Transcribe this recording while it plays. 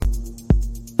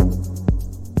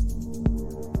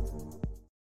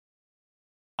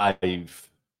live.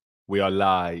 We are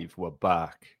live. We're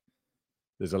back.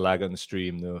 There's a lag on the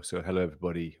stream though, so hello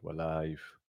everybody. We're live,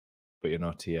 but you're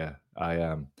not here. I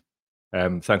am.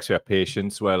 Thanks for your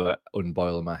patience while I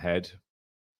unboil my head,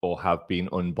 or have been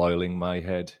unboiling my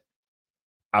head.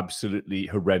 Absolutely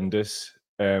horrendous.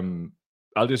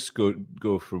 I'll just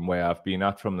go from where I've been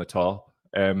at from the top.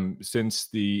 Since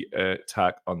the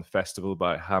attack on the festival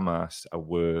by Hamas, I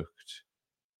worked.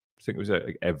 I think it was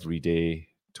like every day,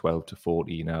 12 to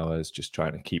 14 hours, just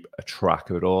trying to keep a track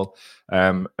of it all.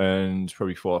 And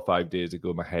probably 4 or 5 days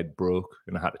ago, my head broke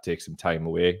and I had to take some time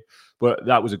away. But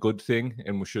that was a good thing,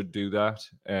 and we should do that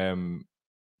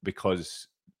because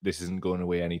this isn't going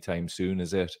away anytime soon,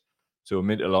 is it? So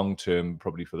mid to long term,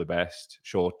 probably for the best.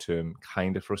 Short term,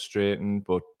 kind of frustrating,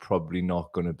 but probably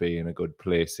not going to be in a good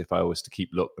place if I was to keep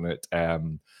looking at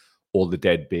all the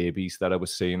dead babies that I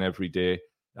was seeing every day.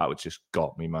 That would just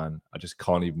got me, man. I just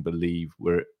can't even believe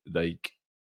we're like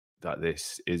that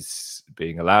this is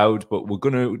being allowed. But we're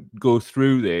going to go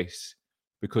through this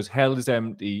because hell is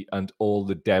empty and all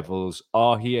the devils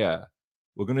are here.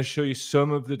 We're going to show you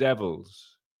some of the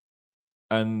devils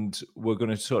and we're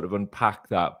going to sort of unpack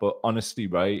that. But honestly,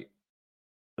 right,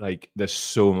 like there's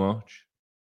so much.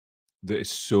 There is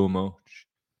so much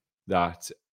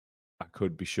that I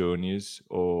could be showing you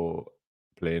or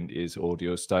playing is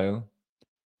audio style.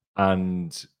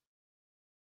 And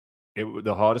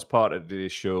the hardest part of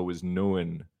this show was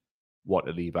knowing what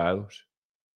to leave out.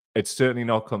 It's certainly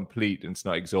not complete and it's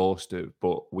not exhaustive,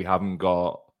 but we haven't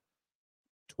got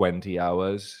 20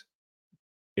 hours.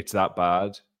 It's that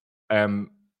bad.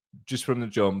 Just from the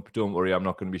jump, don't worry, I'm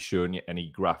not going to be showing you any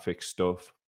graphic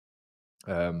stuff.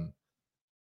 Well,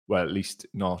 at least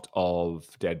not of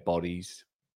dead bodies.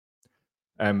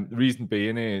 The reason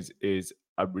being is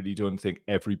I really don't think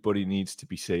everybody needs to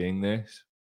be seeing this.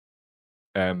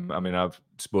 I mean, I've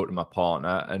spoken to my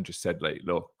partner and just said, like,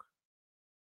 look,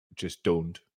 just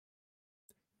don't.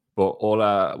 But all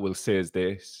I will say is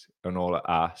this, and all I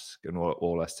ask, and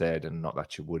all I said, and not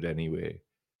that you would anyway,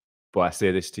 but I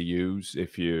say this to you,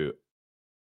 if you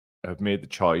have made the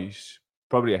choice,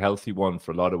 probably a healthy one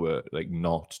for a lot of it, like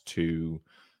not to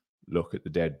look at the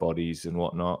dead bodies and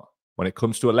whatnot. When it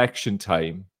comes to election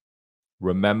time,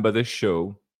 remember this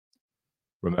show.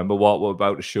 Remember what we're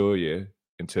about to show you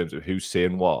in terms of who's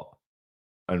saying what,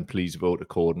 and please vote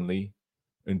accordingly.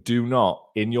 And do not,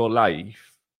 in your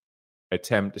life,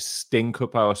 attempt to stink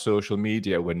up our social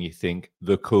media when you think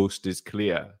the coast is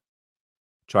clear,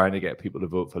 trying to get people to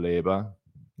vote for Labour.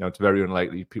 Now, it's very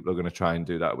unlikely people are going to try and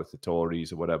do that with the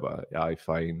Tories or whatever. I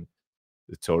find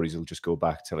the Tories will just go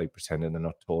back to like pretending they're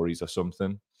not Tories or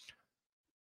something.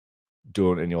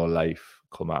 Don't in your life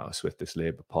come at us with this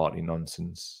Labour Party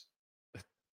nonsense.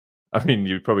 I mean,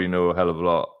 you probably know a hell of a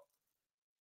lot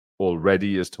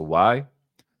already as to why,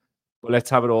 but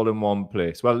let's have it all in one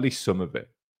place. Well, at least some of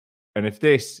it. And if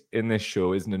this in this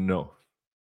show isn't enough,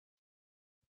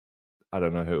 I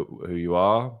don't know who you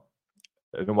are.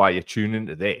 I don't know why you're tuning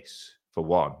into this, for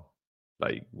one.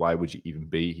 Like, why would you even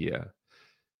be here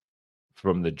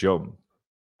from the jump?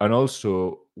 And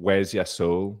also, where's your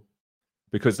soul?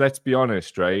 Because let's be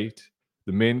honest, right?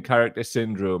 The main character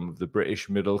syndrome of the British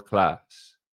middle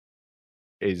class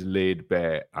is laid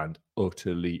bare and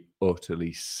utterly,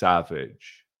 utterly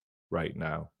savage right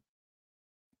now.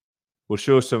 We'll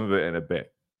show some of it in a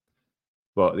bit.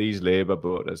 But these Labour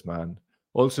voters, man.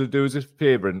 Also, do us a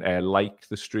favour and like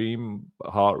the stream,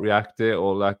 heart react it,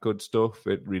 all that good stuff.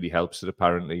 It really helps it,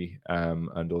 apparently.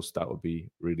 And also, that would be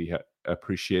really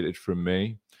appreciated from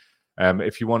me.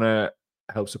 If you want to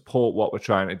help support what we're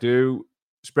trying to do,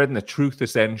 spreading the truth,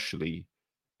 essentially,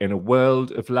 in a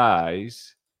world of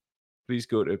lies, please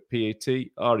go to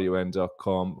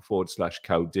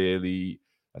patreon.com/cowdaily.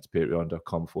 That's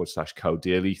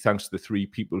patreon.com/cowdaily. Thanks to the 3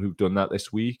 people who've done that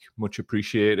this week. Much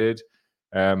appreciated.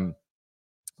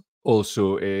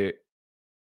 Also,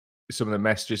 some of the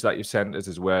messages that you've sent us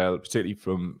as well, particularly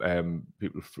from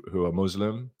people who are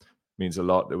Muslim, means a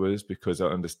lot to us because I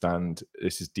understand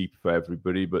this is deep for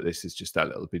everybody, but this is just that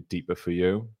little bit deeper for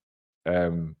you.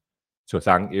 So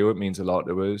thank you. It means a lot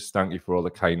to us. Thank you for all the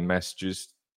kind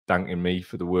messages, thanking me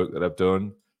for the work that I've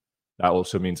done. That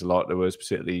also means a lot to us,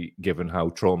 particularly given how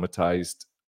traumatized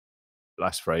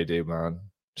last Friday, man.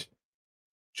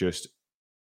 Just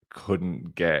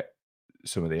couldn't get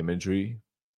some of the imagery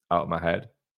out of my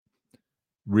head.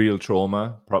 Real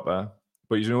trauma, proper.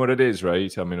 But you know what it is,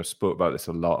 right? I mean, I've spoke about this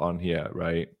a lot on here,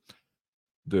 right?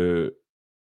 The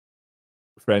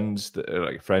friends,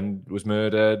 like a friend was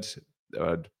murdered,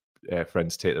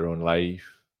 friends take their own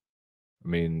life. I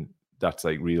mean, that's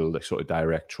like real, like, sort of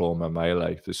direct trauma in my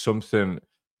life. There's something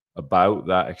about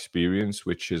that experience,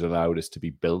 which has allowed us to be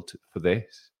built for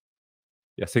this.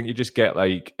 I think you just get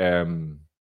like you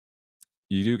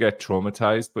do get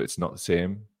traumatized, but it's not the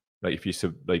same. Like if you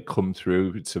like come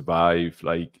through and survive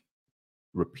like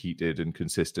repeated and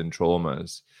consistent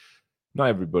traumas, not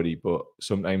everybody, but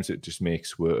sometimes it just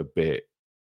makes work a bit,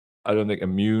 I don't think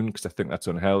immune, because I think that's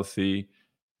unhealthy.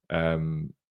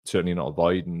 Certainly not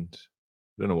avoidant.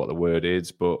 I don't know what the word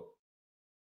is, but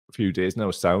a few days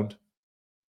now sound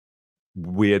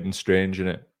weird and strange in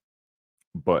it.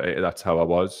 But that's how I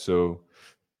was. So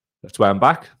that's why I'm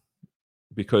back,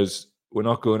 because we're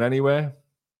not going anywhere.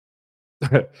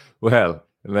 Well,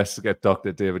 unless we get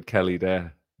Dr. David Kelly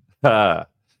there.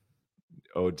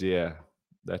 Oh dear.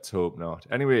 Let's hope not.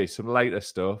 Anyway, some lighter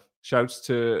stuff. Shouts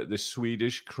to the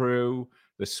Swedish crew,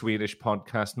 the Swedish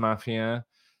podcast mafia.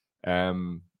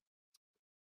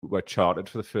 We're charted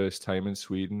for the first time in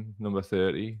Sweden, number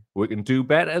 30. We can do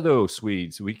better though,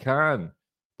 Swedes. We can.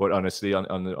 But honestly,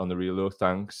 on the real though,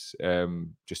 thanks.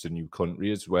 Just a new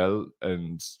country as well,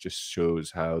 and just shows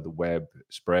how the web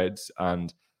spreads.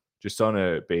 And just on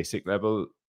a basic level,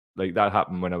 like that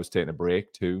happened when I was taking a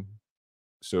break too.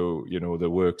 So, you know, the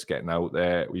work's getting out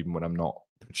there even when I'm not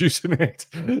producing it.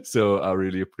 So I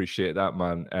really appreciate that,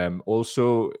 man.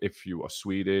 Also, if you are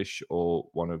Swedish or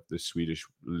one of the Swedish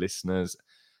listeners,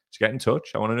 just get in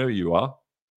touch. I want to know who you are.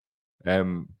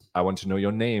 I want to know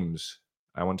your names.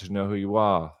 I want to know who you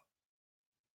are.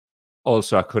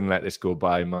 Also, I couldn't let this go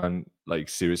by, man. Like,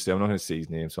 seriously, I'm not going to see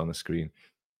his names on the screen.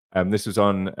 This was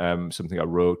on something I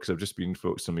wrote because I've just been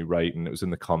focused on me writing. It was in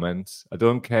the comments. I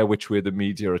don't care which way the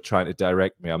media are trying to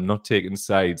direct me. I'm not taking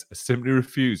sides. I simply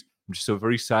refuse. I'm just so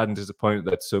very sad and disappointed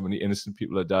that so many innocent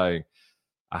people are dying.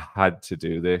 I had to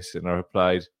do this. And I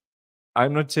replied,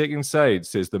 I'm not taking sides,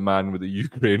 says the man with the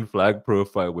Ukraine flag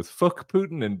profile with fuck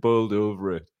Putin and bold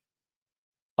over it.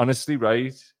 Honestly,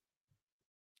 right?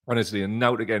 Honestly, a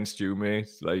note against you, mate.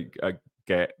 Like, I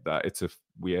get that it's a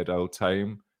weird old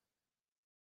time.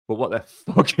 But what the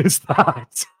fuck is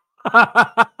that?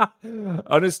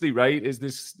 Honestly, right? Is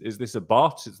this a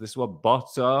bot? Is this what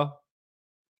bots are?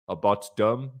 Are bots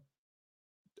dumb?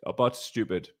 Are bots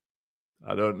stupid?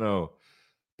 I don't know.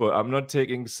 But I'm not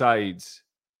taking sides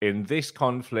in this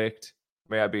conflict.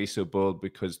 May I be so bold,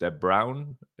 because they're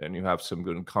brown and you have some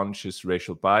unconscious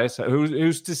racial bias.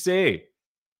 Who's to say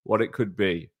what it could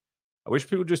be? I wish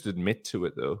people just admit to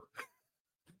it, though.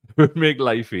 It would make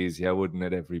life easier, wouldn't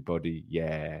it, everybody?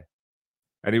 Yeah.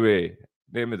 Anyway,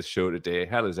 name of the show today,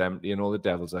 Hell is Empty and All the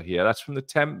Devils Are Here. That's from The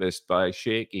Tempest by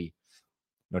Shaky.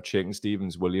 Not Shakin'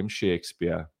 Stevens, William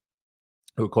Shakespeare,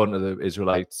 who, according to the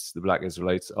Israelites, the black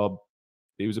Israelites,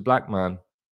 he was a black man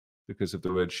because of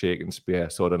the word Shakin' Spear.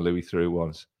 Saw it on Louis Theroux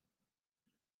once.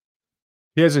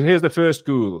 Here's the first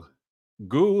ghoul.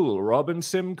 Ghoul Robin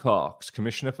Simcox,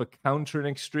 Commissioner for Countering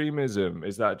Extremism.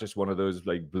 Is that just one of those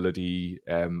like bloody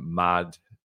mad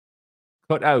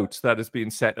cutouts that has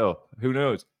been set up? Who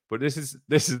knows? But this is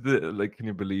the, like, can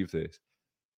you believe this?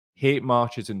 Hate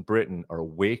marches in Britain are a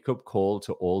wake-up call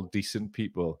to all decent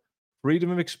people. Freedom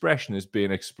of expression is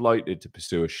being exploited to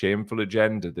pursue a shameful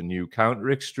agenda, the new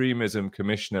counter-extremism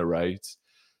commissioner writes.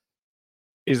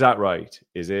 Is that right?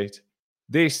 Is it?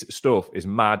 This stuff is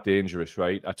mad dangerous,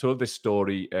 right? I told this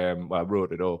story, well, I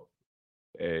wrote it up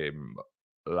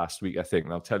last week, I think,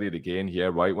 and I'll tell you it again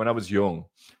here, right? When I was young,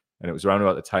 and it was around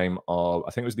about the time of,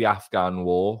 I think it was the Afghan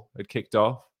war had kicked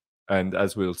off. And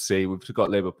as we'll see, we've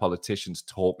got Labour politicians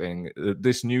talking,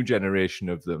 this new generation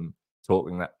of them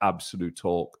talking that absolute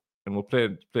talk. And we'll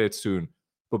play it soon.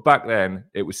 But back then,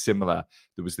 it was similar.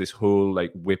 There was this whole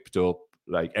like whipped up,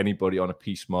 like anybody on a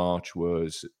peace march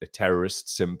was a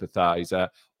terrorist sympathizer,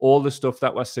 all the stuff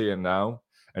that we're seeing now.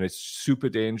 And it's super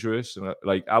dangerous. And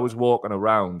like I was walking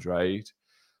around, right,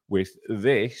 with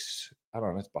this. I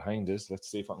don't know, it's behind us. Let's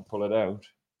see if I can pull it out.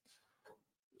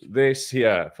 This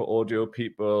here for audio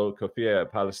people, Kofia,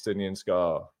 Palestinian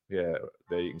scarf. Yeah,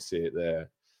 there you can see it there.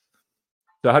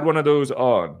 So I had one of those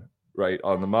on, right,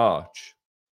 on the march.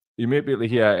 You may be able to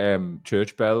hear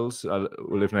church bells.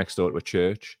 We live next door to a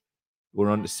church.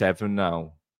 We're on to 7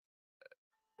 now.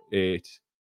 8,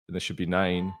 and there should be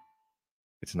 9.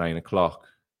 It's 9 o'clock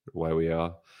where we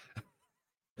are.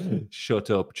 Shut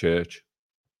up, church.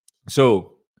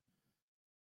 So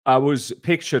I was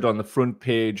pictured on the front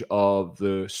page of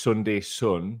the Sunday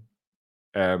Sun,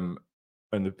 and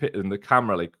the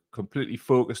camera like completely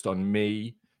focused on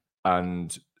me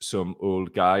and some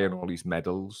old guy and all these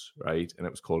medals, right? And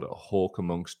it was called A Hawk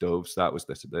Amongst Doves. That was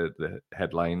the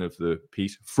headline of the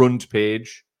piece, front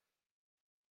page.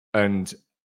 And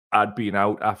I'd been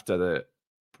out after the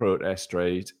protest,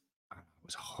 right? I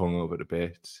was hungover a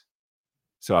bit.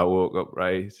 So I woke up,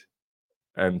 right?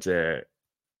 And I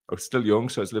was still young,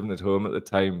 so I was living at home at the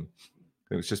time.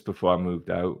 It was just before I moved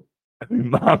out.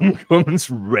 And my mum comes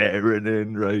raring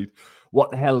in, right?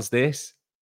 What the hell's this?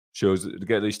 They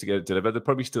used to get it delivered. They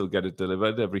probably still get it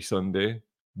delivered every Sunday.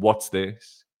 What's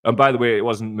this? And by the way, it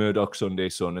wasn't Murdoch Sunday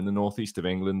Sun. In the northeast of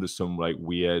England, there's some like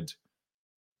weird,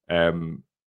 just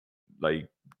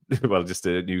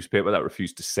a newspaper that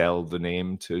refused to sell the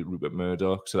name to Rupert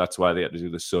Murdoch. So that's why they had to do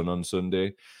the Sun on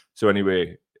Sunday. So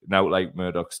anyway, now like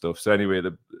Murdoch stuff. So anyway,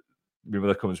 my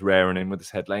mother comes raring in with this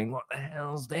headline, what the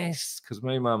hell's this? Because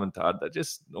my mum and dad, they're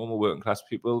just normal working class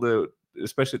people,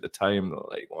 especially at the time, they're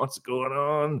like, what's going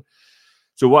on?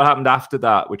 So what happened after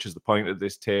that, which is the point of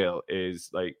this tale,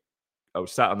 is like, I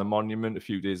was sat on the monument a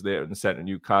few days later in the centre of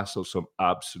Newcastle. Some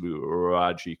absolute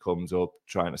raji comes up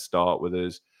trying to start with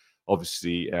us.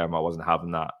 Obviously, I wasn't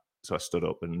having that. So I stood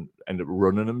up and ended up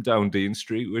running him down Dean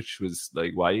Street, which was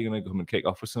like, why are you going to come and kick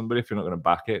off with somebody if you're not going to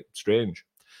back it? Strange.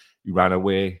 He ran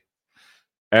away.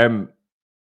 And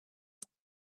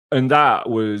that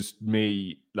was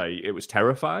me, like, it was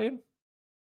terrifying.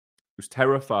 It was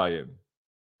terrifying,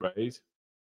 right?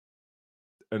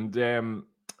 And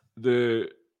the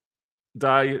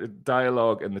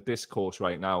dialogue and the discourse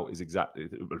right now is exactly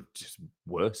just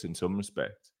worse in some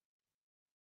respects.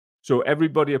 So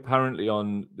everybody apparently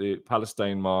on the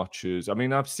Palestine marches, I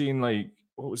mean, I've seen like,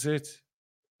 what was it?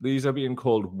 These are being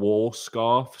called war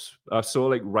scarves. I saw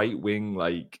like right-wing,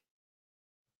 like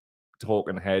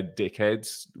talking head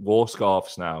dickheads, war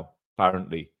scarves now,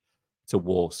 apparently. It's a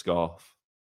war scarf.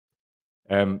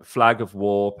 Flag of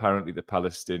war, apparently the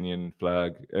Palestinian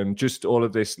flag, and just all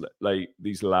of this, like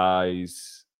these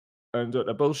lies and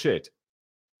bullshit.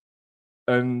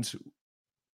 And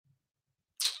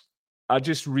I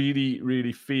just really,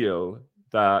 really feel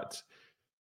that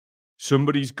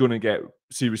somebody's going to get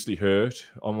seriously hurt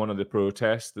on one of the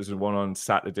protests. There's one on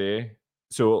Saturday.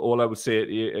 So all I would say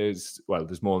to you is, well,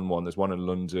 there's more than one. There's one in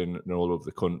London and all over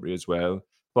the country as well.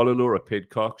 Follow Laura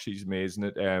Pidcock. She's amazing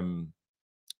at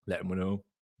letting me know.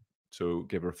 So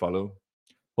give her a follow.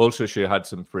 Also, she had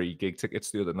some free gig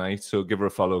tickets the other night. So give her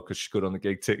a follow because she's good on the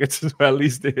gig tickets as well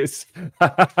these days.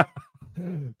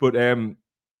 But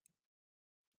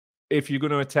if you're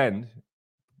going to attend,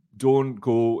 don't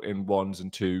go in ones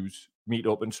and twos. Meet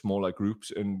up in smaller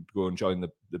groups and go and join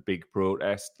the big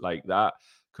protest like that.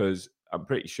 Because I'm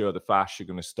pretty sure the fash are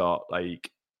going to start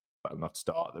not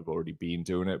start, they've already been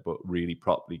doing it, but really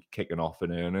properly kicking off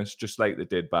in earnest, just like they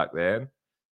did back then.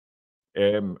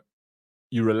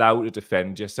 You're allowed to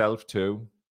defend yourself too.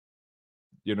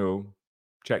 You know,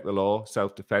 check the law.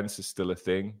 Self-defense is still a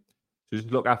thing. So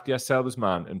just look after yourselves,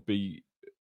 man, and be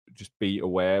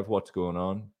aware of what's going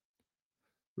on.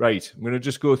 Right, I'm going to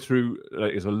just go through,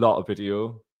 there's a lot of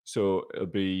video, so it'll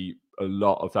be a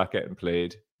lot of that getting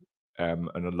played, and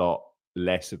a lot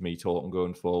less of me talking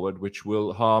going forward, which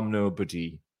will harm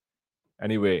nobody.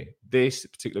 Anyway, this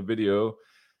particular video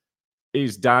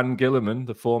is Dan Gillerman,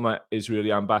 the former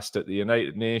Israeli ambassador at the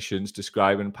United Nations,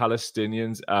 describing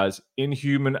Palestinians as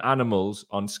inhuman animals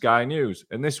on Sky News.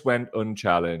 And this went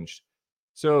unchallenged.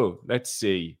 So let's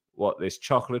see what this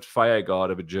chocolate fire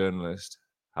god of a journalist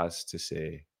has to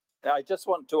say. I just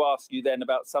want to ask you then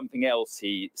about something else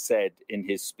he said in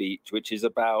his speech, which is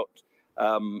about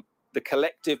the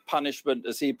collective punishment,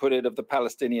 as he put it, of the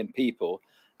Palestinian people.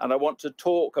 And I want to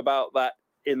talk about that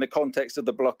in the context of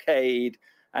the blockade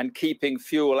and keeping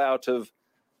fuel out of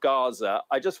Gaza.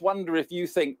 I just wonder if you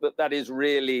think that that is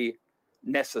really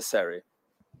necessary.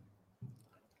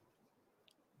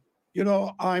 You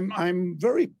know, I'm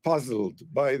very puzzled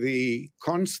by the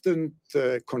constant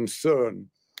concern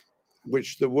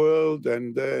which the world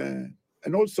and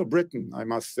also Britain, I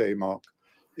must say, Mark,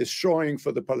 is showing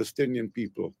for the Palestinian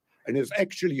people, and is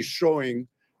actually showing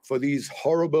for these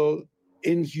horrible,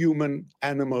 inhuman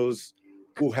animals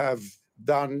who have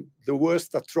done the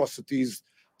worst atrocities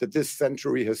that this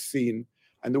century has seen,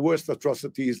 and the worst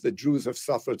atrocities that Jews have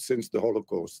suffered since the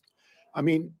Holocaust. I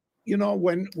mean, you know,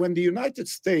 when the United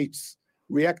States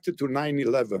reacted to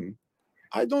 9/11,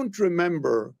 I don't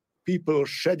remember people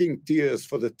shedding tears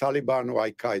for the Taliban or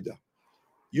Al-Qaeda.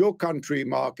 Your country,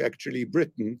 Mark, actually,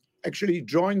 Britain, actually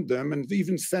joined them and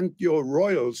even sent your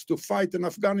royals to fight in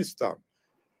Afghanistan.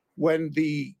 When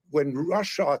the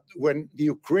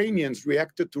Ukrainians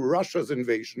reacted to Russia's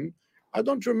invasion, I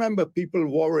don't remember people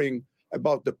worrying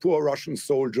about the poor Russian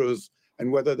soldiers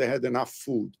and whether they had enough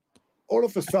food. All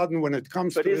of a sudden, when it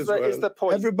comes to Israel,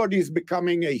 everybody is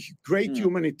becoming a great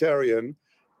humanitarian,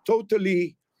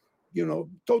 totally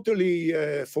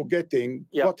forgetting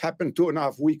what happened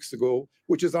 2.5 weeks ago,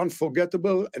 which is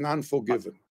unforgettable and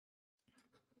unforgiven.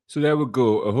 So there we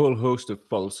go, a whole host of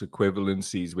false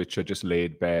equivalencies which are just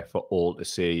laid bare for all to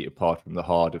see, apart from the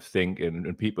hard of thinking,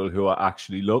 and people who are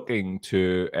actually looking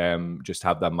to just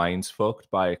have their minds fucked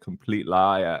by a complete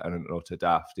liar and an utter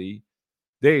dafty.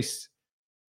 This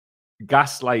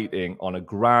gaslighting on a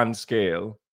grand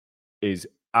scale is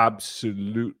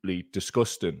absolutely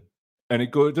disgusting. And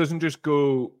it doesn't just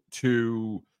go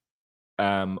to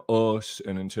us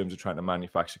and in terms of trying to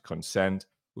manufacture consent.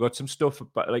 We've got some stuff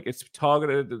about, like, it's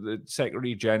targeted at the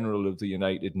Secretary General of the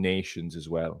United Nations as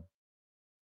well.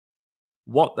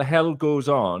 What the hell goes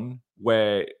on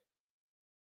where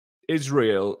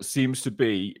Israel seems to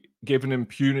be given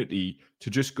impunity to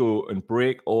just go and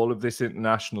break all of this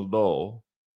international law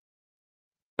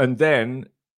and then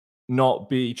not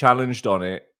be challenged on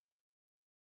it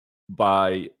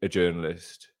by a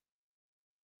journalist?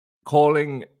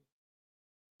 Calling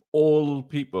all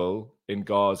people in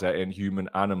Gaza inhuman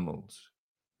animals,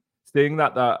 saying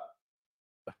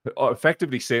or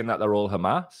effectively saying that they're all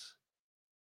Hamas.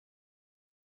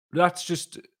 That's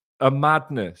just a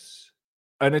madness.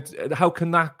 And how can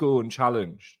that go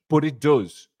unchallenged? But it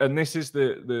does. And this is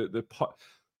the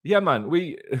yeah, man,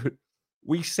 we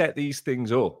set these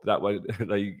things up that way,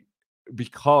 like,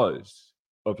 because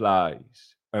of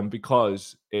lies and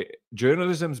because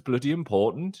journalism's bloody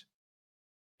important.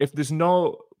 If there's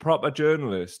no proper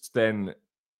journalists, then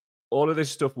all of this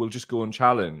stuff will just go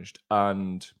unchallenged.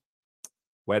 And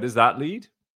where does that lead?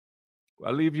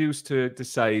 I'll leave you to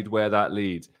decide where that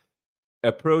leads.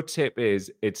 A pro tip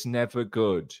is it's never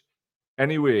good.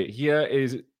 Anyway, here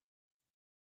is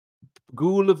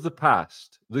Ghoul of the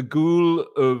past, the Ghoul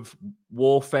of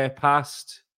warfare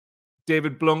past,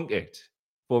 David Blunkett,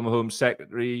 former Home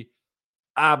Secretary,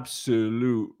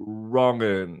 absolute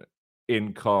wrong'un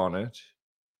incarnate.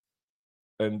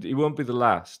 And he won't be the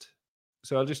last.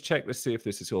 So I'll just check to see if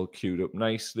this is all queued up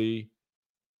nicely.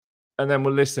 And then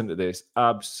we'll listen to this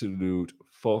absolute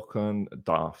fucking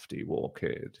dafty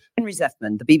walkhead. Henry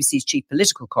Zeffman, the BBC's chief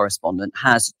political correspondent,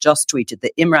 has just tweeted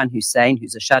that Imran Hussain,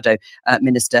 who's a shadow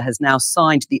minister, has now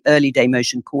signed the early day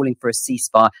motion calling for a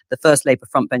ceasefire, the first Labour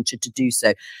frontbencher to do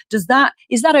so. Is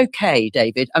that okay,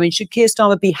 David? I mean, should Keir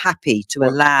Starmer be happy to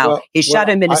allow his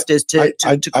shadow ministers to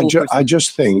call for I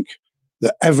just think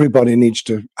that everybody needs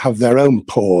to have their own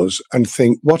pause and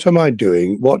think, what am I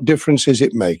doing? What difference is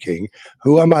it making?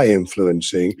 Who am I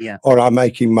influencing? Yeah. Or am I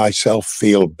making myself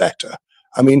feel better?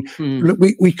 I mean, look,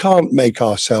 we can't make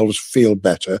ourselves feel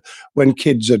better when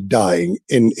kids are dying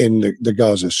in the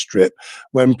Gaza Strip,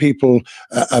 when people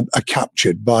are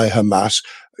captured by Hamas.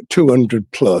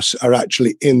 200 plus are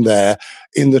actually in there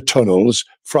in the tunnels,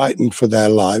 frightened for their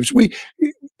lives.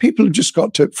 People have just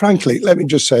got to, frankly, let me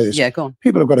just say this. Yeah, go on.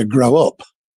 People have got to grow up,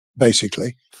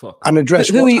 basically, and address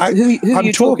who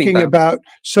I'm talking about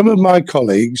some of my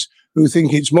colleagues who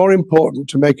think it's more important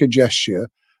to make a gesture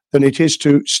than it is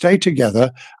to stay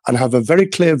together and have a very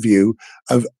clear view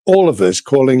of all of us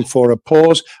calling for a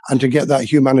pause and to get that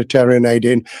humanitarian aid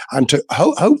in and to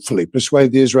hopefully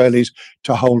persuade the Israelis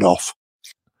to hold off.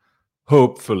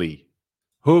 Hopefully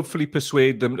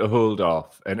persuade them to hold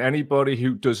off. And anybody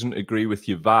who doesn't agree with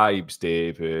your vibes,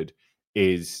 David,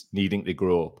 is needing to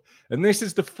grow up. And this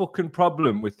is the fucking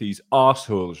problem with these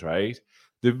arseholes, right?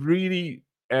 They've really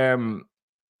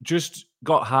just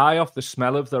got high off the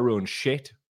smell of their own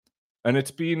shit. And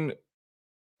it's been,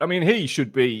 I mean, he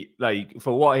should be, like,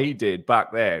 for what he did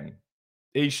back then,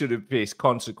 he should have faced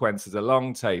consequences a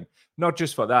long time. Not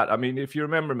just for that. I mean, if you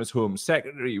remember him as Home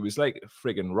Secretary, he was like a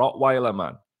friggin' Rottweiler,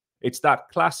 man. It's that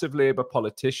class of Labour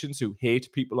politicians who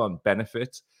hate people on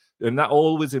benefits. And that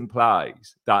always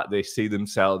implies that they see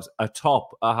themselves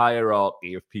atop a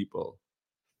hierarchy of people.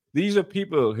 These are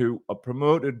people who are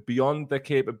promoted beyond their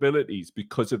capabilities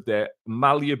because of their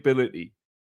malleability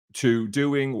to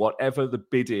doing whatever the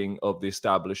bidding of the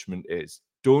establishment is.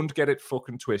 Don't get it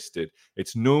fucking twisted.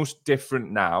 It's no different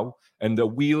now. And they're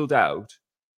wheeled out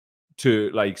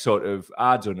to, like, sort of,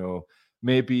 I don't know,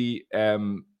 maybe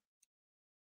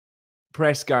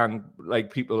press gang,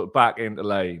 like, people back into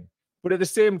line. But at the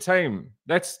same time,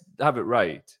 let's have it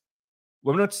right.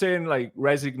 We're not saying, like,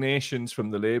 resignations from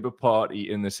the Labour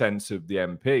Party in the sense of the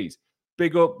MPs.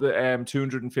 Big up the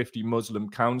 250 Muslim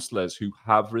councillors who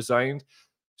have resigned.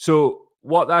 So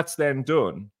what that's then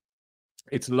done,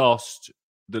 it's lost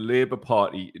the Labour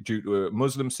Party due to a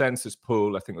Muslim census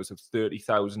poll. I think it was of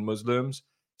 30,000 Muslims.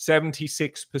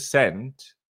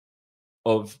 76%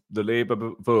 of the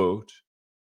Labour vote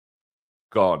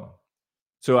gone.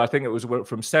 So I think it was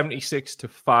from 76 to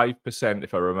 5%,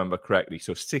 if I remember correctly.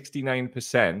 So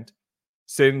 69%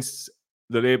 since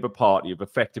the Labour Party have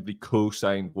effectively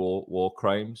co-signed war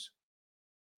crimes.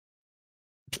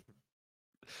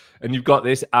 And you've got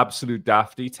this absolute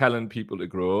dafty telling people to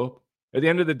grow up. At the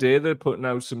end of the day, they're putting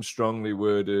out some strongly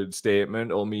worded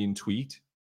statement or mean tweet.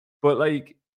 But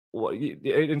like,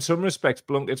 in some respects,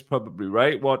 Blunkett's probably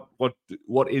right.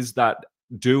 What is that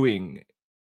doing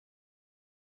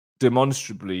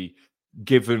demonstrably,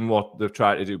 given what they've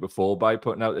tried to do before by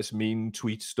putting out this mean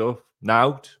tweet stuff?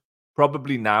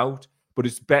 Probably now, but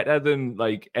it's better than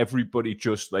like everybody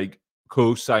just like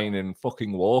co-signing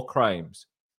fucking war crimes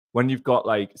when you've got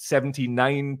like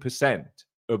 79%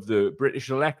 of the British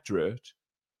electorate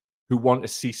who want a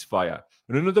ceasefire.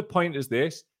 And another point is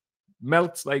this: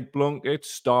 melts like Blunkett,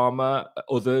 Starmer,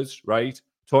 others, right,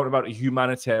 talking about a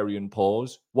humanitarian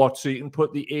pause. What? So you can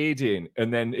put the aid in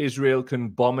and then Israel can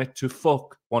bomb it to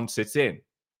fuck once it's in.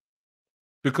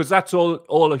 Because that's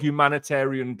all a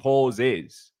humanitarian pause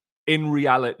is, in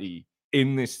reality,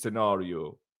 in this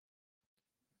scenario.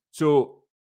 So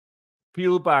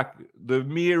peel back the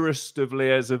merest of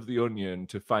layers of the onion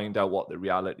to find out what the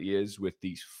reality is with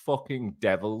these fucking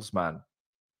devils, man.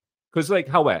 Because, like,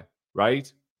 however,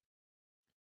 right?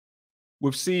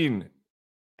 We've seen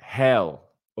hell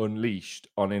unleashed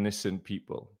on innocent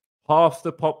people. Half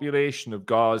the population of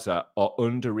Gaza are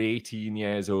under 18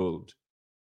 years old.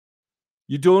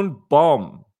 You don't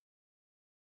bomb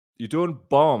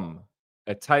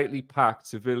a tightly packed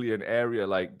civilian area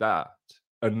like that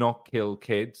and not kill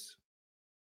kids.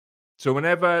 So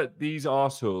whenever these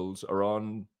arseholes are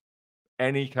on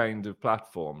any kind of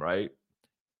platform, right,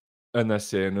 and they're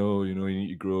saying, oh, you need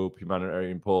to grow up,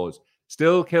 humanitarian pause,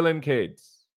 still killing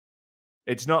kids.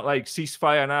 It's not like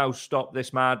ceasefire now, stop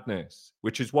this madness,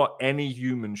 which is what any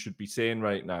human should be saying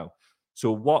right now.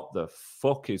 So what the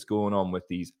fuck is going on with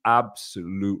these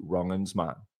absolute wrong-uns,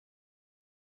 man?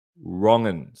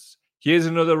 Wrong-uns. Here's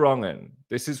another wrong-un.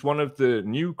 This is one of the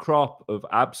new crop of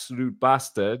absolute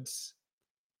bastards.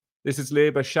 This is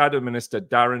Labour Shadow Minister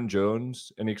Darren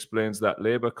Jones, and he explains that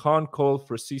Labour can't call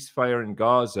for a ceasefire in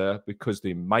Gaza because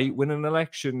they might win an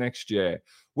election next year,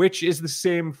 which is the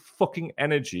same fucking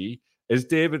energy as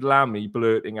David Lammy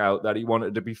blurting out that he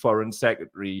wanted to be Foreign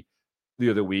Secretary the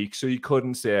other week, so he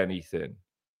couldn't say anything.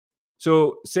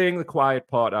 So saying the quiet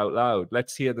part out loud,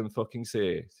 let's hear them fucking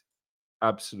say it.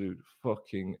 Absolute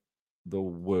fucking the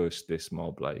worst, this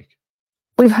mob, like.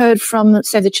 We've heard from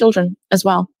Save the Children as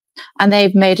well, and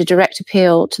they've made a direct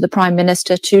appeal to the Prime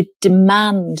Minister to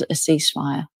demand a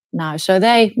ceasefire now. So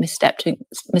they misstepping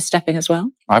as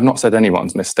well. I've not said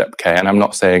anyone's misstepped, Kay, and I'm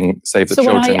not saying Save the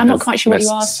Children. I'm not quite sure what you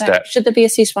are saying. Should there be a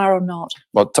ceasefire or not?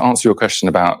 Well, to answer your question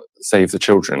about Save the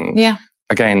Children, yeah.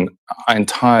 Again, I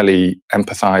entirely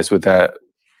empathise with their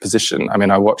position. I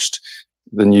mean, I watched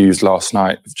the news last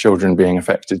night of children being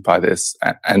affected by this,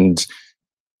 and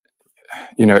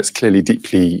it's clearly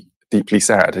deeply, deeply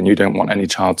sad, and you don't want any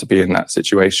child to be in that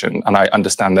situation. And I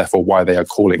understand, therefore, why they are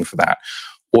calling for that.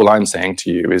 All I'm saying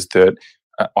to you is that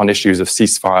on issues of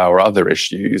ceasefire or other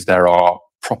issues, there are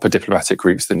proper diplomatic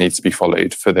routes that need to be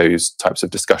followed for those types of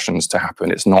discussions to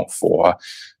happen. It's not for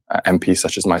MPs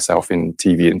such as myself in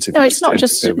TV interviews. No, it's not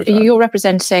just you're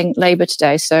representing Labour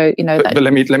today, so But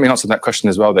let me answer that question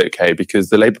as well, though, Kay, because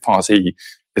the Labour Party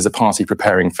is a party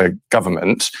preparing for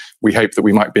government. We hope that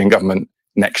we might be in government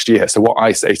next year. So what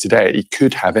I say today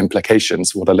could have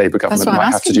implications for what a Labour government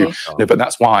might have to do. No, but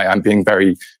that's why I'm being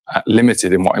very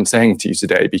limited in what I'm saying to you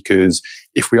today, because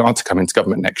if we are to come into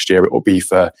government next year, it will be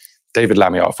for David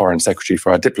Lammy, our Foreign Secretary,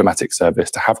 for our diplomatic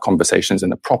service to have conversations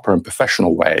in a proper and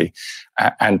professional way.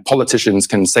 And politicians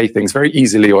can say things very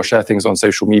easily or share things on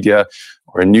social media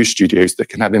or in news studios that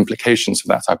can have implications for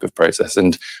that type of process.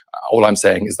 And all I'm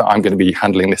saying is that I'm going to be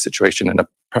handling this situation in a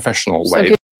professional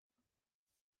way.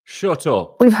 Shut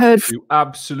up. We've heard you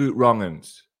absolute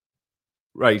wrong-uns.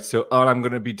 Right, so all I'm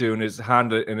going to be doing is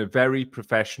handle it in a very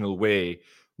professional way,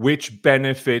 which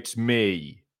benefits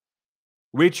me.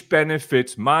 Which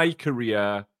benefits my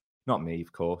career, not me,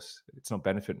 of course. It's not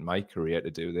benefiting my career to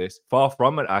do this. Far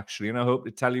from it, actually, and I hope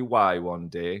to tell you why one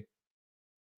day.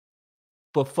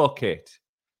 But fuck it.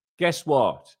 Guess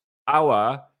what?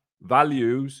 Our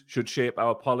values should shape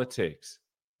our politics,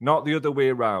 not the other way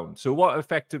around. So what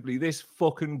effectively this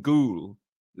fucking ghoul,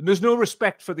 there's no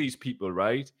respect for these people,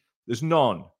 right? There's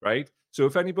none, right? So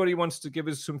if anybody wants to give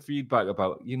us some feedback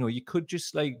about, you could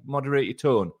just like moderate your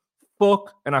tone.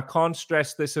 Fuck, and I can't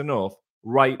stress this enough,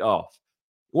 right off.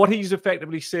 What he's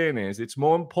effectively saying is it's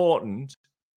more important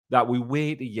that we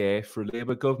wait a year for a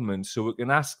Labour government so we can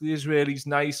ask the Israelis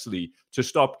nicely to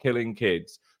stop killing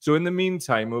kids. So in the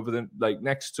meantime, over the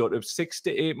next sort of 6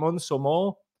 to 8 months or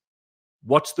more,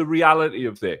 what's the reality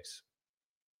of this?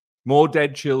 More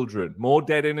dead children, more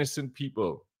dead innocent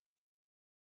people.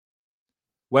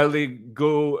 Well, they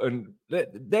go and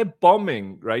they're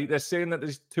bombing, right? They're saying that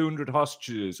there's 200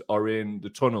 hostages are in the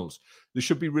tunnels. They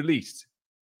should be released.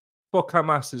 Fuck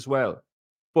Hamas as well.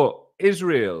 But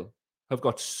Israel have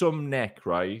got some neck,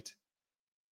 right?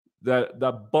 They're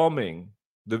bombing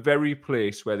the very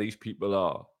place where these people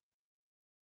are.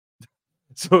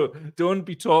 So don't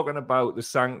be talking about the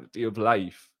sanctity of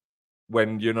life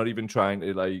when you're not even trying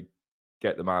to like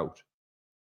get them out.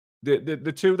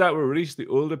 The two that were released, the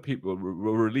older people were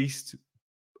released,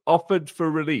 offered for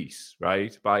release,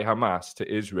 right, by Hamas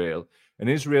to Israel. And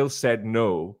Israel said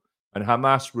no. And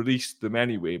Hamas released them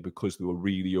anyway because they were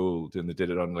really old and they did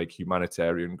it on like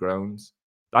humanitarian grounds.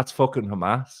 That's fucking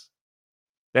Hamas.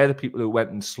 They're the people who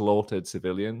went and slaughtered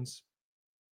civilians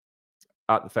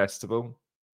at the festival.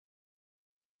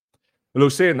 Although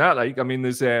saying that, like, I mean,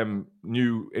 there's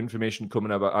new information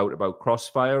coming out about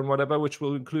Crossfire and whatever, which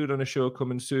we'll include on a show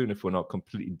coming soon if we're not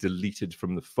completely deleted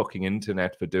from the fucking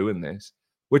internet for doing this,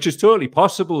 which is totally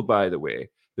possible, by the way.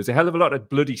 There's a hell of a lot of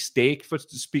bloody stake for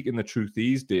speaking the truth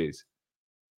these days.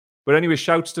 But anyway,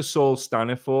 shouts to Saul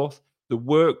Staniforth. The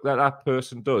work that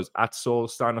person does at Saul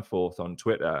Staniforth on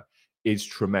Twitter is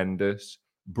tremendous,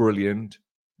 brilliant.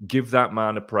 Give that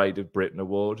man a Pride of Britain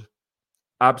award.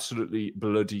 Absolutely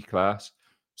bloody class.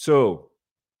 So,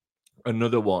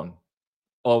 another one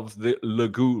of the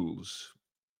Lagules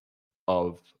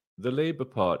of the Labour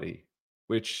Party,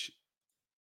 which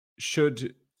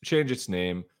should change its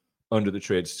name under the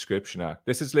Trade Subscription Act.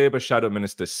 This is Labour Shadow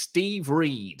Minister Steve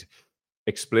Reid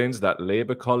explains that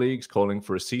Labour colleagues calling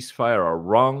for a ceasefire are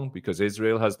wrong because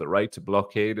Israel has the right to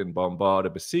blockade and bombard a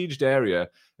besieged area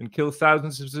and kill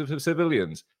thousands of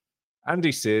civilians. And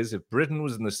he says, if Britain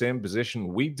was in the same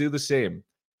position, we'd do the same.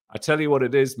 I tell you what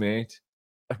it is, mate.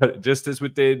 Just as we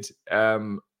did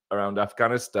around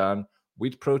Afghanistan,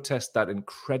 we'd protest that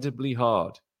incredibly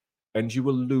hard. And you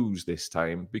will lose this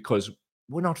time because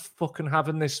we're not fucking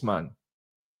having this, man.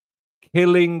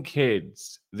 Killing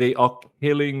kids. They are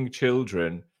killing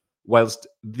children whilst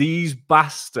these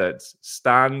bastards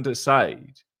stand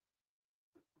aside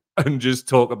and just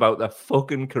talk about their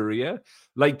fucking career.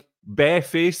 Like,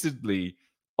 barefacedly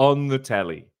on the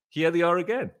telly. Here they are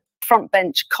again. Front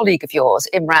bench colleague of yours,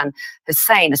 Imran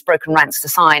Hussain, has broken ranks to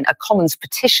sign a Commons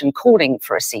petition calling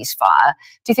for a ceasefire.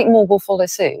 Do you think more will follow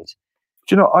suit?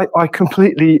 Do you know, I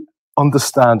completely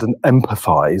understand and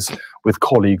empathise with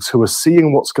colleagues who are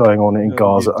seeing what's going on in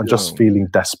Gaza and just feeling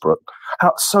desperate.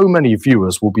 How so many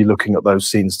viewers will be looking at those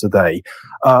scenes today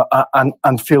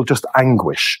and feel just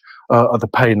anguish at the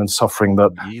pain and suffering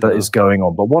that is going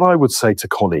on. But what I would say to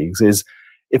colleagues is,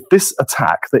 if this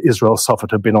attack that Israel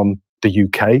suffered had been on the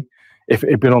UK, if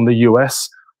it had been on the US,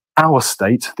 our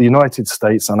state, the United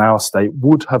States and our state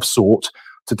would have sought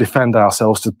to defend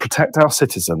ourselves, to protect our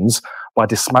citizens by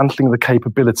dismantling the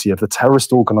capability of the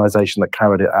terrorist organization that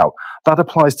carried it out. That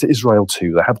applies to Israel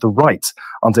too. They have the right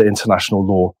under international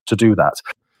law to do that.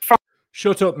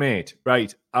 Shut up, mate.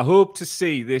 Right. I hope to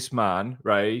see this man,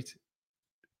 right,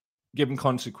 given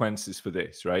consequences for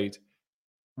this, right?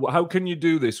 How can you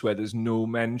do this where there's no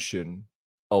mention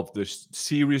of the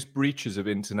serious breaches of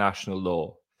international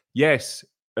law? Yes,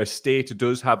 a state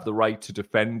does have the right to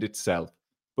defend itself,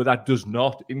 but that does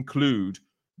not include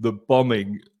the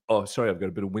bombing. Oh, sorry, I've got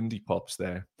a bit of windy pops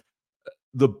there.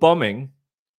 The bombing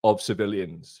of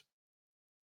civilians.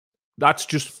 That's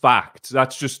just fact.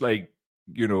 That's just like,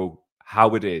 you know,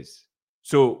 how it is.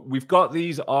 So we've got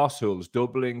these arseholes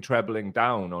doubling, trebling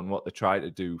down on what they try to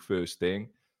do first thing.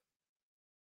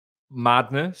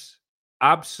 Madness.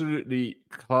 Absolutely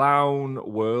clown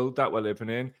world that we're living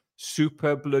in.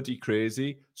 Super bloody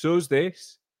crazy. So's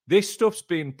this. This stuff's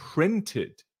been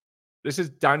printed. This is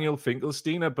Daniel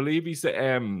Finkelstein. I believe he's the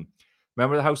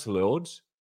member of the House of Lords.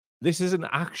 This is an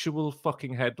actual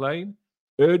fucking headline.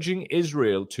 Urging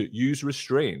Israel to use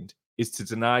restraint is to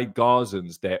deny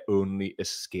Gazans their only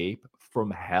escape from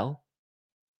hell.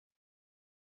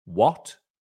 What?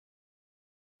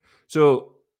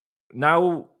 So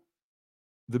now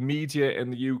the media in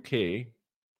the UK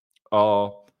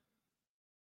are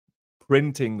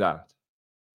printing that.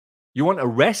 You want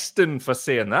arresting for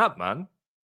saying that, man?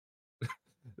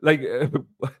 Like,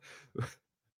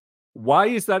 why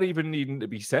is that even needing to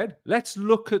be said? Let's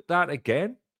look at that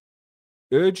again.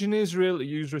 Urging Israel to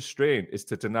use restraint is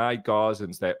to deny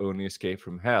Gazans their only escape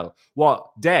from hell. What?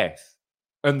 Death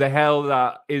and the hell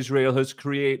that Israel has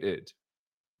created.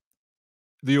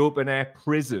 The open-air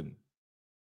prison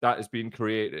that has been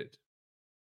created.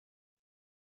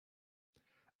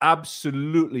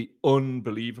 Absolutely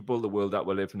unbelievable, the world that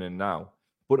we're living in now.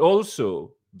 But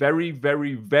also very,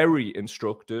 very, very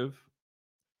instructive.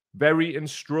 Very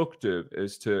instructive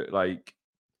as to, like,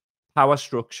 power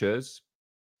structures,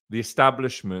 the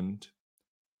establishment,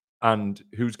 and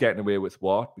who's getting away with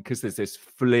what, because there's this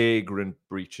flagrant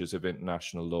breaches of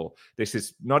international law. This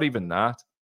is not even that,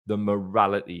 the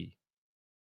morality.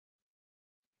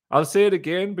 I'll say it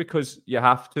again because you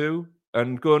have to,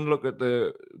 and go and look at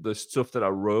the stuff that I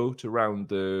wrote around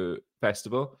the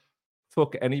festival.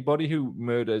 Fuck anybody who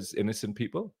murders innocent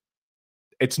people.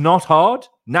 It's not hard.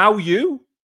 Now you.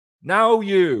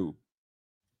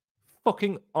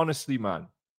 Fucking honestly, man.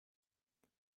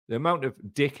 The amount of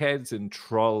dickheads and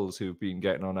trolls who've been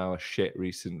getting on our shit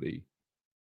recently,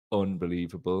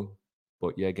 unbelievable.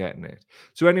 But you're getting it.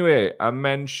 So anyway, I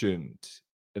mentioned,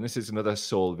 and this is another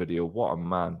Saul video, what a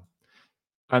man.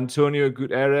 Antonio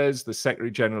Guterres, the Secretary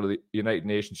General of the United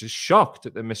Nations, is shocked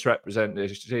at the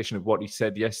misrepresentation of what he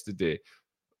said yesterday.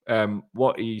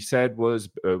 What he said was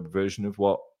a version of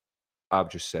what I've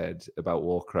just said about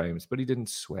war crimes, but he didn't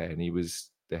swear, and he was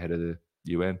the head of the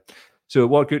UN. So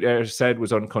what Guterres said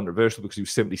was uncontroversial because he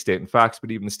was simply stating facts,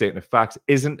 but even the statement of facts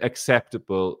isn't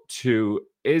acceptable to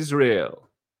Israel.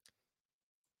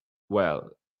 Well,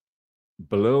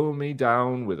 blow me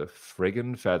down with a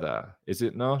friggin' feather, is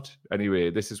it not? Anyway,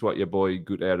 this is what your boy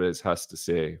Guterres has to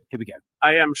say. Here we go.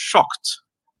 I am shocked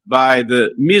by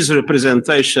the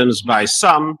misrepresentations by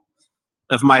some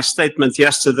of my statement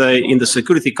yesterday in the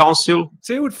Security Council.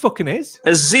 Say what fucking is.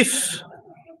 As if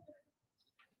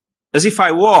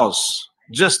I was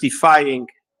justifying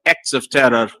acts of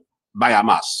terror by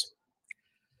Hamas.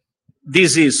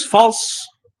 This is false.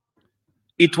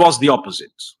 It was the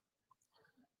opposite.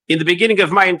 In the beginning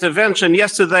of my intervention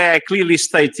yesterday, I clearly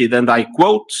stated, and I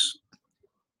quote,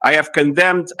 I have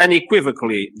condemned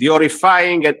unequivocally the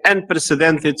horrifying and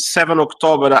unprecedented 7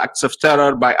 October acts of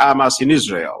terror by Hamas in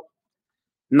Israel.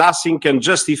 Nothing can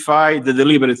justify the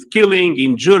deliberate killing,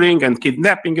 injuring, and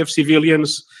kidnapping of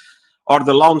civilians or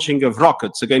the launching of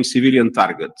rockets against civilian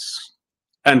targets.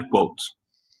 Unquote.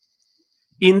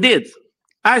 Indeed,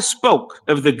 I spoke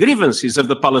of the grievances of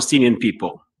the Palestinian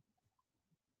people.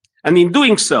 And in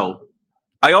doing so,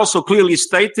 I also clearly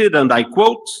stated, and I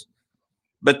quote,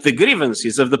 but the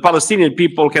grievances of the Palestinian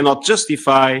people cannot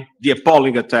justify the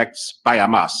appalling attacks by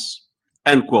Hamas,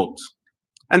 unquote.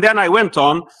 And then I went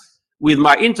on with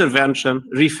my intervention,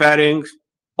 referring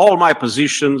all my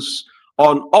positions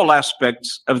on all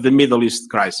aspects of the Middle East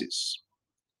crisis.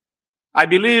 I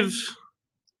believe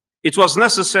it was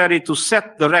necessary to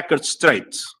set the record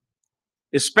straight,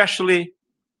 especially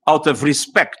out of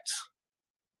respect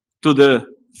to the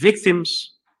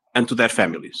victims and to their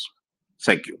families.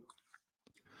 Thank you.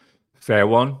 Fair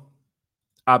one.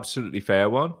 Absolutely fair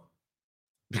one.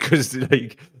 Because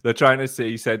they're trying to say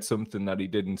he said something that he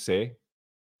didn't say.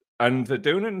 And they're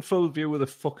doing it in full view of the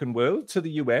fucking world to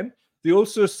the UN. They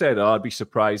also said, I'd be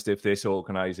surprised if this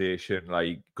organization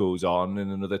goes on in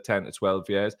another 10 to 12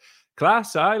 years.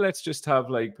 Class I, let's just have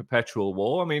perpetual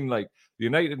war. I mean, the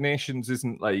United Nations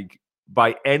isn't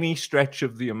by any stretch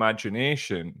of the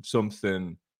imagination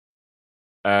something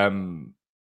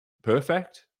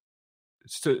perfect,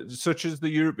 such as the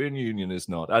European Union is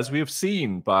not, as we have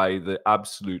seen by the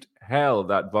absolute hell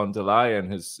that von der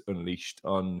Leyen has unleashed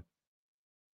on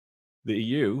the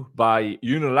EU by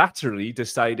unilaterally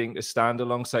deciding to stand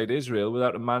alongside Israel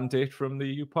without a mandate from the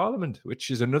EU Parliament,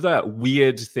 which is another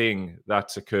weird thing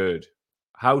that's occurred.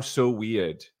 How so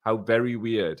weird? How very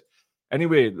weird.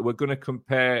 Anyway, we're going to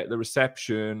compare the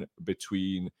reception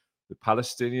between the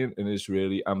Palestinian and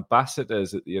Israeli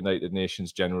ambassadors at the United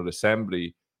Nations General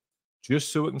Assembly,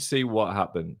 just so we can see what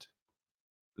happened.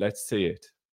 Let's see it.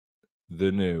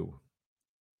 The new.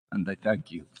 And I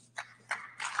thank you.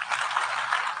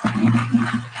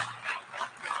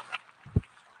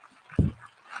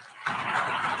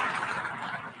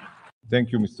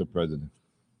 Thank you, Mr. President.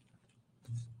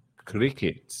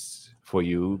 Crickets for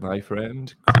you, my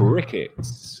friend.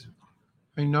 Crickets.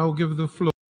 I now give the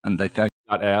floor. And I thank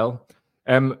that L.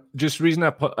 Just reason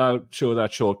I show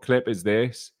that short clip is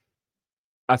this.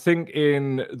 I think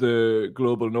in the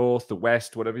global north, the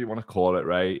west, whatever you want to call it,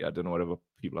 right? I don't know whatever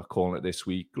people are calling it this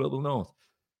week, global north.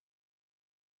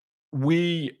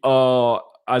 We are,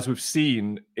 as we've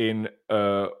seen, in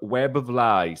a web of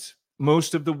lies.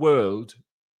 Most of the world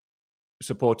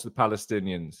supports the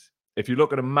Palestinians. If you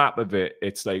look at a map of it,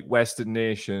 it's like Western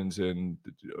nations and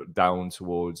down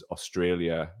towards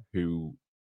Australia who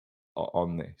are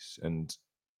on this and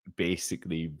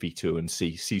basically veto and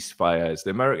ceasefires.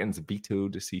 The Americans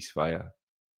vetoed a ceasefire.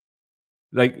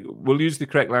 We'll use the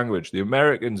correct language. The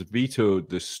Americans vetoed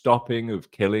the stopping of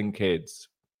killing kids.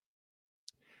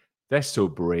 They're so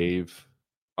brave,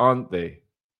 aren't they?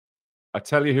 I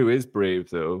tell you who is brave,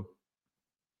 though.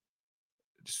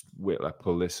 Just wait till I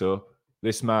pull this up.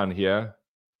 this man here.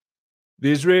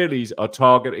 The Israelis are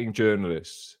targeting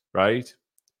journalists, right?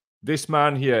 This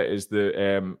man here is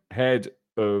the head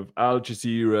of Al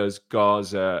Jazeera's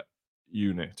Gaza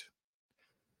unit.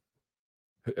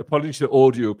 Apologies to the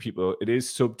audio people, it is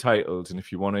subtitled, and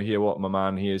if you want to hear what my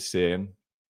man here is saying,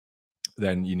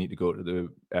 then you need to go to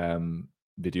the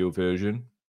video version.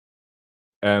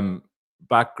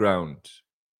 Background.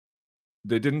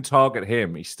 They didn't target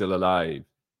him, he's still alive.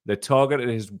 They targeted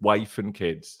his wife and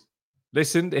kids.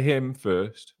 Listen to him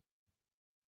first.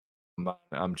 Man,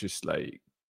 I'm just like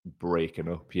breaking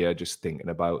up here, just thinking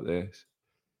about this.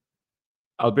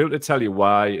 I'll be able to tell you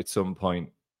why at some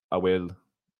point. I will.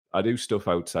 I do stuff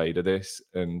outside of this,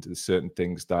 and there's certain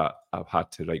things that I've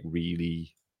had to like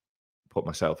really put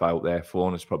myself out there for,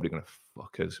 and it's probably going to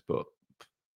fuck us, but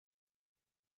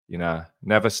you know,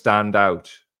 never stand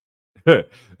out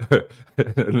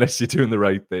unless you're doing the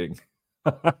right thing.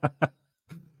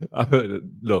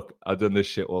 Look, I've done this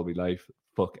shit all my life.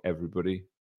 Fuck everybody,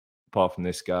 apart from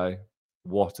this guy.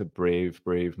 What a brave,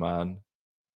 brave man.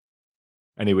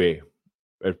 Anyway,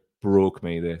 it broke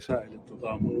me, this.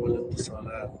 التضامن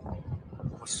والاتصالات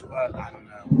والسؤال عن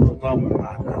التضامن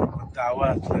معنا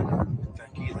والدعوات لنا،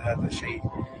 بالتأكيد هذا شيء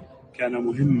كان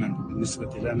مهما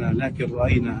بالنسبة لنا، لكن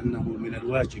رأينا أنه من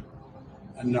الواجب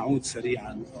أن نعود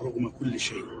سريعا رغم كل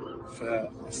شيء.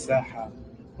 فالساحة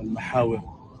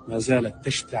والمحاور ما زالت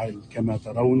تشتعل كما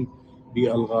ترون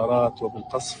بالغارات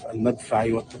وبالقصف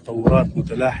المدفعي والتطورات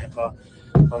متلاحقة.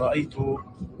 فرأيت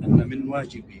أن من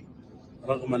واجبي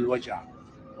رغم الوجع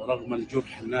ورغم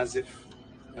الجرح النازف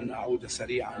أن أعود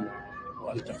سريعا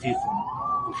وألتقيكم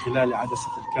من خلال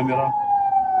عدسة الكاميرا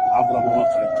عبر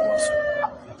مواقع التواصل.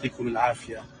 يعطيكم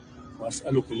العافية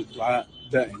وأسألكم الدعاء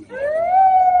دائما.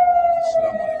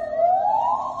 السلام عليكم.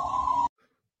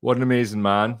 What an amazing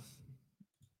man.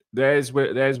 There's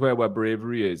where our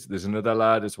bravery is. There's another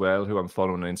lad as well who I'm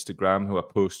following on Instagram who I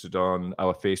posted on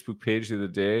our Facebook page the other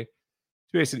day.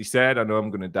 He basically said, I know I'm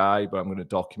going to die, but I'm going to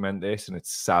document this, and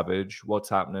it's savage. What's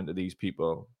happening to these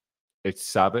people? It's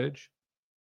savage,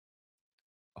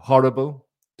 horrible,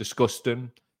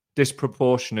 disgusting,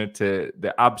 disproportionate to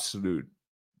the absolute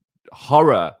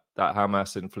horror that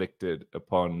Hamas inflicted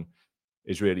upon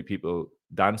Israeli people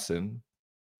dancing.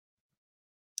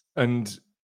 And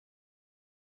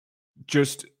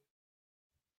just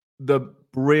the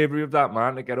bravery of that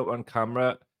man to get up on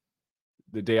camera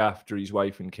the day after his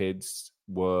wife and kids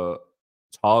were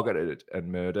targeted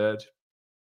and murdered.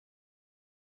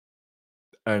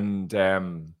 And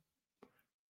man,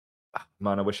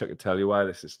 I wish I could tell you why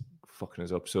this is fucking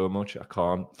us up so much. I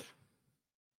can't.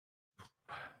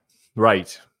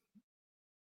 Right.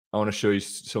 I want to show you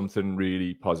something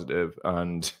really positive,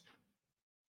 and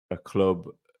a club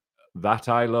that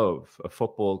I love, a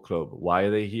football club. Why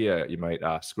are they here, you might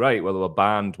ask? Right, well, they were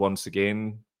banned once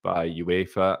again by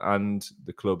UEFA and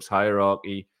the club's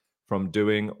hierarchy from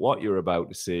doing what you're about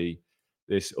to see.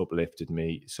 This uplifted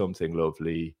me. Something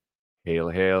lovely. Hail,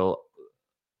 hail.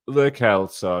 The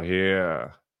Celts are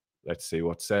here. Let's see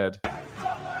what's said.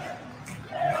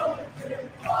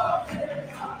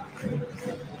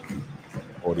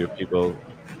 Audio people,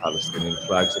 Palestinian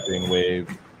flags are being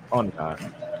waved on that.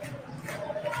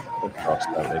 Across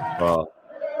that big bar.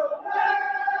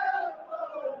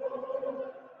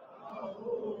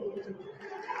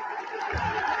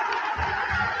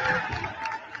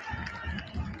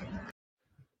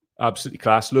 Absolutely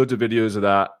class. Loads of videos of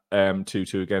that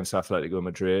 2-2 against Atletico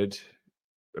Madrid.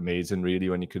 Amazing, really,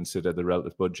 when you consider the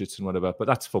relative budgets and whatever. But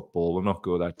that's football. We'll not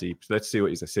go that deep. Let's see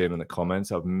what he's saying in the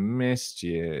comments. I've missed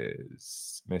you.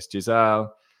 Missed you,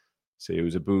 Al. See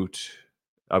who's a boot.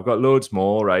 I've got loads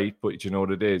more, right? But do you know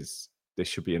what it is? This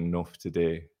should be enough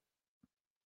today.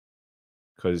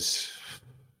 Because,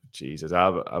 Jesus,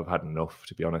 I've had enough,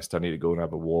 to be honest. I need to go and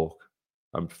have a walk.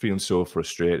 I'm feeling so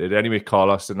frustrated. Anyway,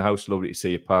 Carlos in the house, lovely to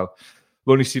see you, pal.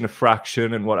 I've only seen a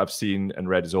fraction, and what I've seen and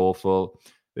read is awful.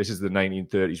 This is the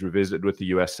 1930s revisited with the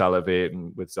US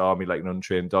salivating with its army like an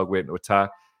untrained dog waiting to attack.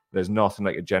 There's nothing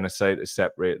like a genocide to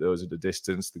separate those at a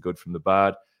distance, the good from the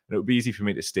bad. And it would be easy for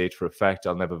me to state for a fact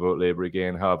I'll never vote Labour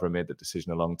again. However, I made that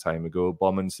decision a long time ago.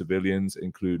 Bombing civilians,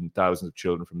 including thousands of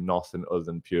children, from nothing other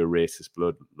than pure racist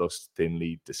bloodlust,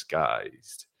 thinly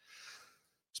disguised.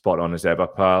 Spot on as ever,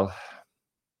 pal.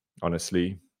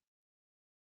 Honestly.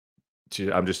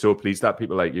 I'm just so pleased that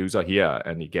people like you are here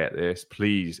and you get this.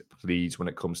 Please, please, when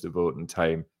it comes to voting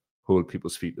time, hold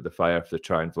people's feet to the fire if they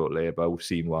try and vote Labour. We've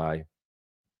seen why.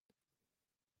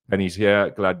 Penny's here.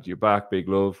 Glad you're back. Big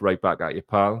love. Right back at you,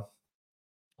 pal.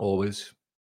 Always.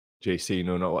 JC,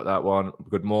 no, not what that one.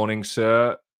 Good morning,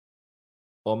 sir.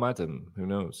 Or madam. Who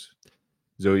knows?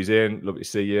 Zoe's in. Lovely to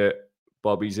see you.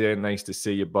 Bobby's in. Nice to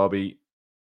see you, Bobby.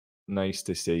 Nice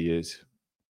to see you.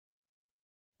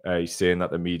 He's saying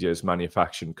that the media is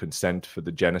manufacturing consent for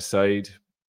the genocide.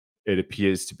 It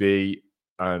appears to be,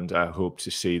 and I hope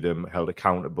to see them held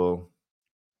accountable.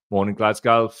 Morning,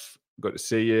 Glasgow. Good to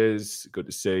see you. Good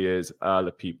to see you. All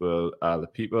the people, all the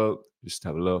people. Just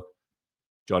have a look.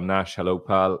 John Nash, hello,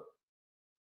 pal.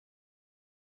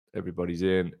 Everybody's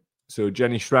in. So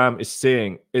Jenny Schramm is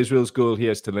saying Israel's goal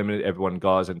here is to eliminate everyone in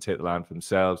Gaza and take the land for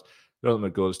themselves. The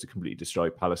ultimate goal is to completely destroy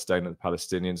Palestine and the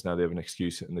Palestinians. Now they have an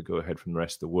excuse and they go ahead from the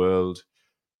rest of the world.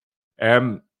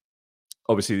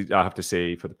 Obviously, I have to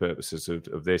say, for the purposes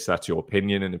of this, that's your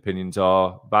opinion, and opinions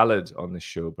are valid on this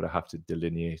show, but I have to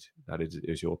delineate that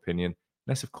is your opinion.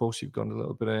 Unless, of course, you've got a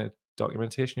little bit of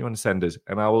documentation you want to send us,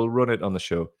 and I will run it on the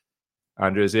show.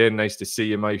 Andrew's in. Nice to see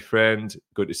you, my friend.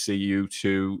 Good to see you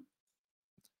too.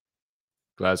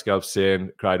 Glasgow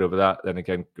saying, cried over that. Then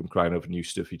again, I'm crying over new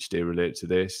stuff each day related to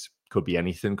this. Could be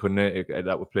anything, couldn't it?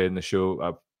 That we're playing the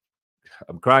show.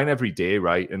 I'm crying every day,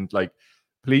 right? And like,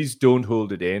 please don't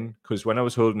hold it in, because when I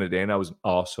was holding it in, I was an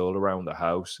arsehole around the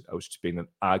house. I was just being an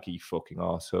aggy fucking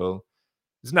arsehole.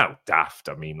 It's not daft.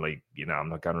 I mean, like, you know, I'm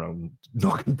not going around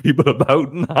knocking people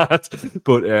about and that.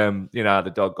 But, you know, the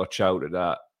dog got shouted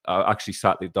at. I actually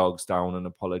sat the dogs down and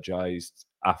apologized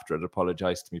after I'd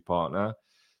apologized to my partner.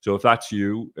 So if that's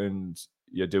you and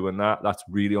you're doing that, that's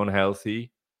really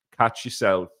unhealthy. Catch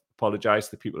yourself, apologize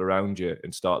to the people around you,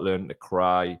 and start learning to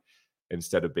cry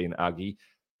instead of being aggy.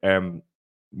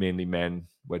 Mainly men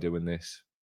were doing this,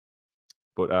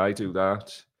 but I do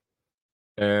that.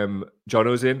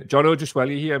 Jono's in. Jono, just while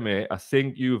you're here, mate, I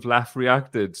think you've laugh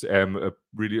reacted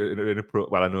really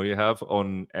inappropriate. Well, I know you have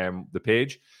on the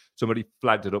page. Somebody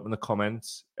flagged it up in the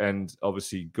comments, and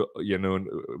obviously, you know,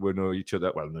 we know each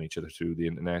other. Well, know each other through the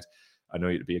internet. I know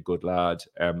you to be a good lad.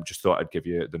 Just thought I'd give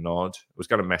you the nod. I was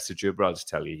going to message you, but I'll just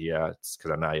tell you here. It's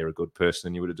because I know you're a good person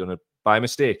and you would have done it by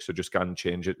mistake. So just go and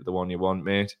change it to the one you want,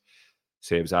 mate.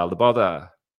 Saves all the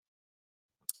bother.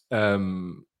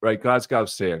 Right, Glasgow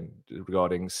saying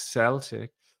regarding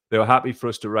Celtic, they were happy for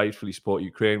us to rightfully support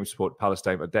Ukraine. We support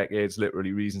Palestine for decades.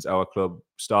 Literally, reasons our club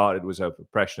started was our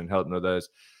oppression and helping others.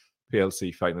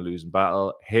 PLC fighting a losing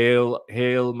battle. Hail,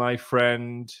 hail, my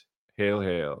friend. Hail,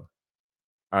 hail.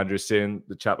 Andrew saying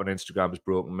the chat on Instagram has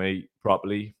broken me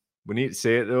properly. We need to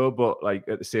say it though, but like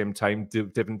at the same time,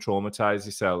 didn't traumatize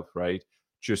yourself, right?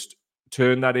 Just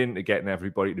turn that into getting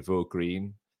everybody to vote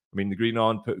green. I mean, the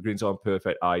greens aren't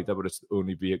perfect either, but it's the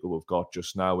only vehicle we've got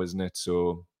just now, isn't it?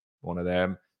 So one of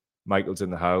them. Michael's in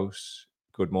the house.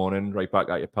 Good morning. Right back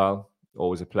at you, pal.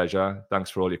 Always a pleasure. Thanks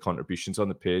for all your contributions on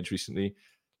the page recently.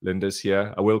 Linda's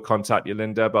here. I will contact you,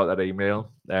 Linda, about that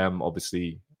email.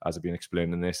 Obviously, as I've been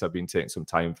explaining this, I've been taking some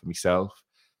time for myself.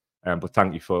 But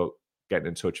thank you for getting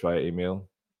in touch via email.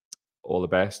 All the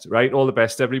best. Right, all the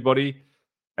best, everybody.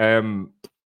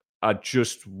 I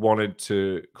just wanted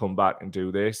to come back and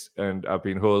do this, and I've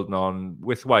been holding on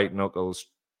with white knuckles,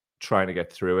 trying to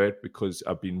get through it, because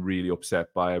I've been really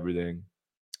upset by everything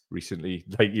recently,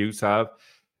 like you have.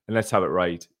 And let's have it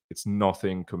right. It's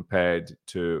nothing compared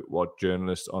to what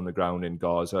journalists on the ground in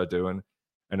Gaza are doing.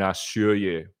 And I assure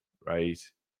you, right,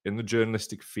 in the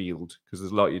journalistic field, because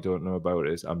there's a lot you don't know about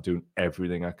it, is I'm doing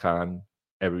everything I can,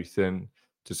 everything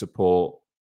to support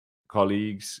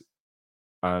colleagues.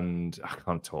 And I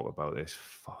can't talk about this,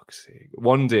 fuck's sake.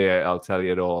 One day I'll tell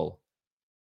you it all.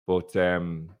 But yeah.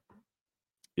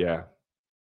 You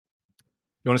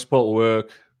want to support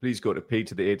work, please go to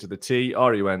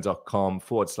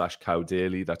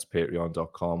run.com/cowdaily. That's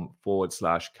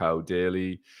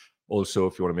patreon.com/cowdaily. Also,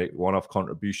 if you want to make one-off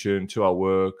contribution to our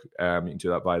work, you can do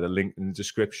that via the link in the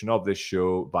description of this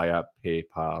show via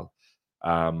PayPal.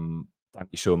 Thank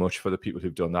you so much for the people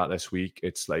who've done that this week.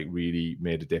 It's like really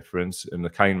made a difference. And the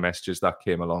kind messages that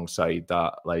came alongside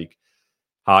that, like,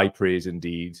 high praise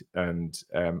indeed. And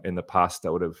in the past, I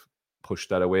would have pushed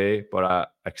that away, but I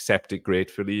accept it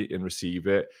gratefully and receive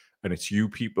it. And it's you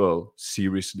people,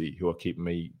 seriously, who are keeping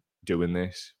me doing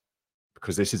this,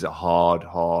 because this is a hard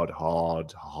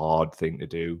thing to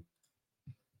do.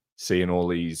 Seeing all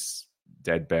these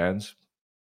dead bands.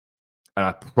 And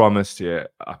I promise you,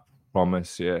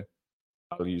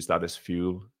 I'll use that as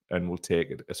fuel and we'll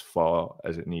take it as far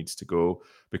as it needs to go.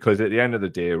 Because at the end of the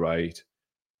day, right,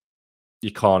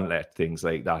 you can't let things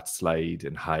like that slide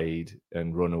and hide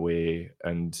and run away.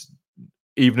 And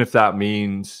even if that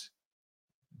means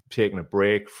taking a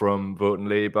break from voting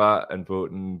Labour and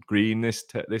voting Green this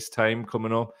time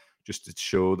coming up, just to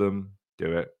show them,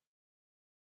 do it.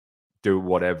 Do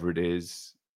whatever it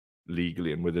is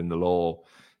legally and within the law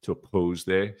to oppose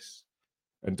this.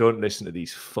 And don't listen to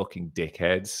these fucking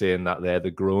dickheads saying that they're the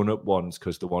grown-up ones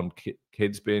because the one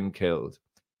kid's being killed.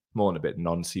 More than a bit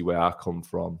noncy where I come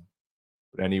from.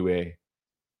 But anyway,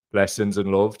 blessings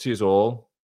and love to you all.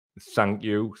 Thank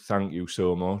you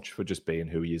so much for just being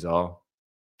who you are.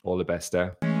 All the best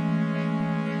there.